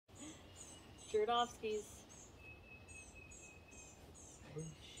Shirt off skis.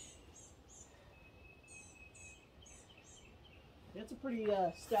 That's a pretty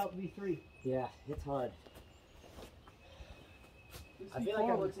stout V3. Yeah, it's hard. This I feel like V4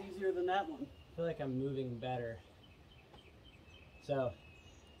 I'm- looks easier than that one. I feel like I'm moving better. So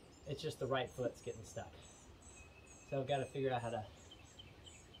it's just the right foot's getting stuck. So I've got to figure out how to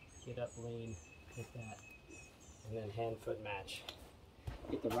get up lean like that. And then hand foot match.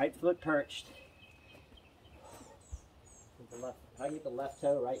 Get the right foot perched. With the left, if I get the left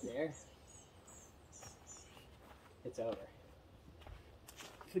toe right there, it's over.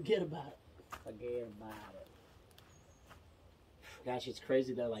 Forget about it. Forget about it. Gosh, it's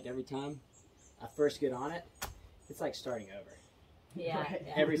crazy though. Like every time I first get on it, it's like starting over. Yeah. Right.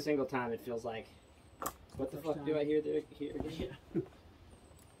 Yeah. Every single time it feels like, what the First fuck time. do I hear there? Here? Yeah.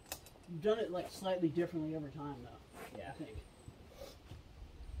 You've done it like slightly differently every time though. Yeah. I think.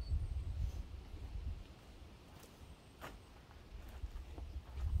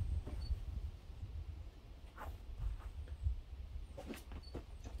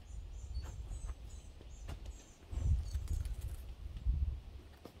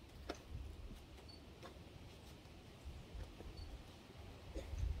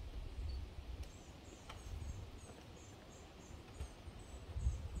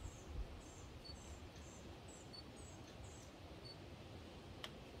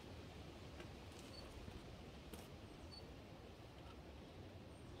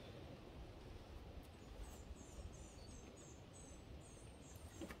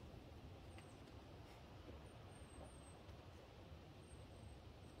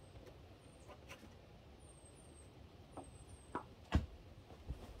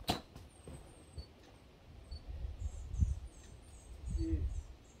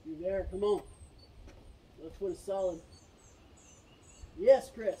 You there? Come on. Left foot is solid.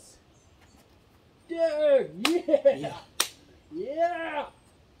 Yes, Chris. Dude, yeah. Yeah.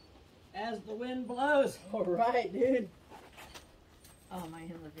 As the wind blows. All right, dude. Oh, am I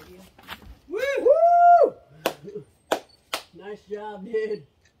in the video? Woo! Nice job, dude.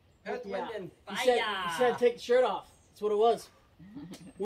 Earth, Yeah. wind, and You said take the shirt off. That's what it was.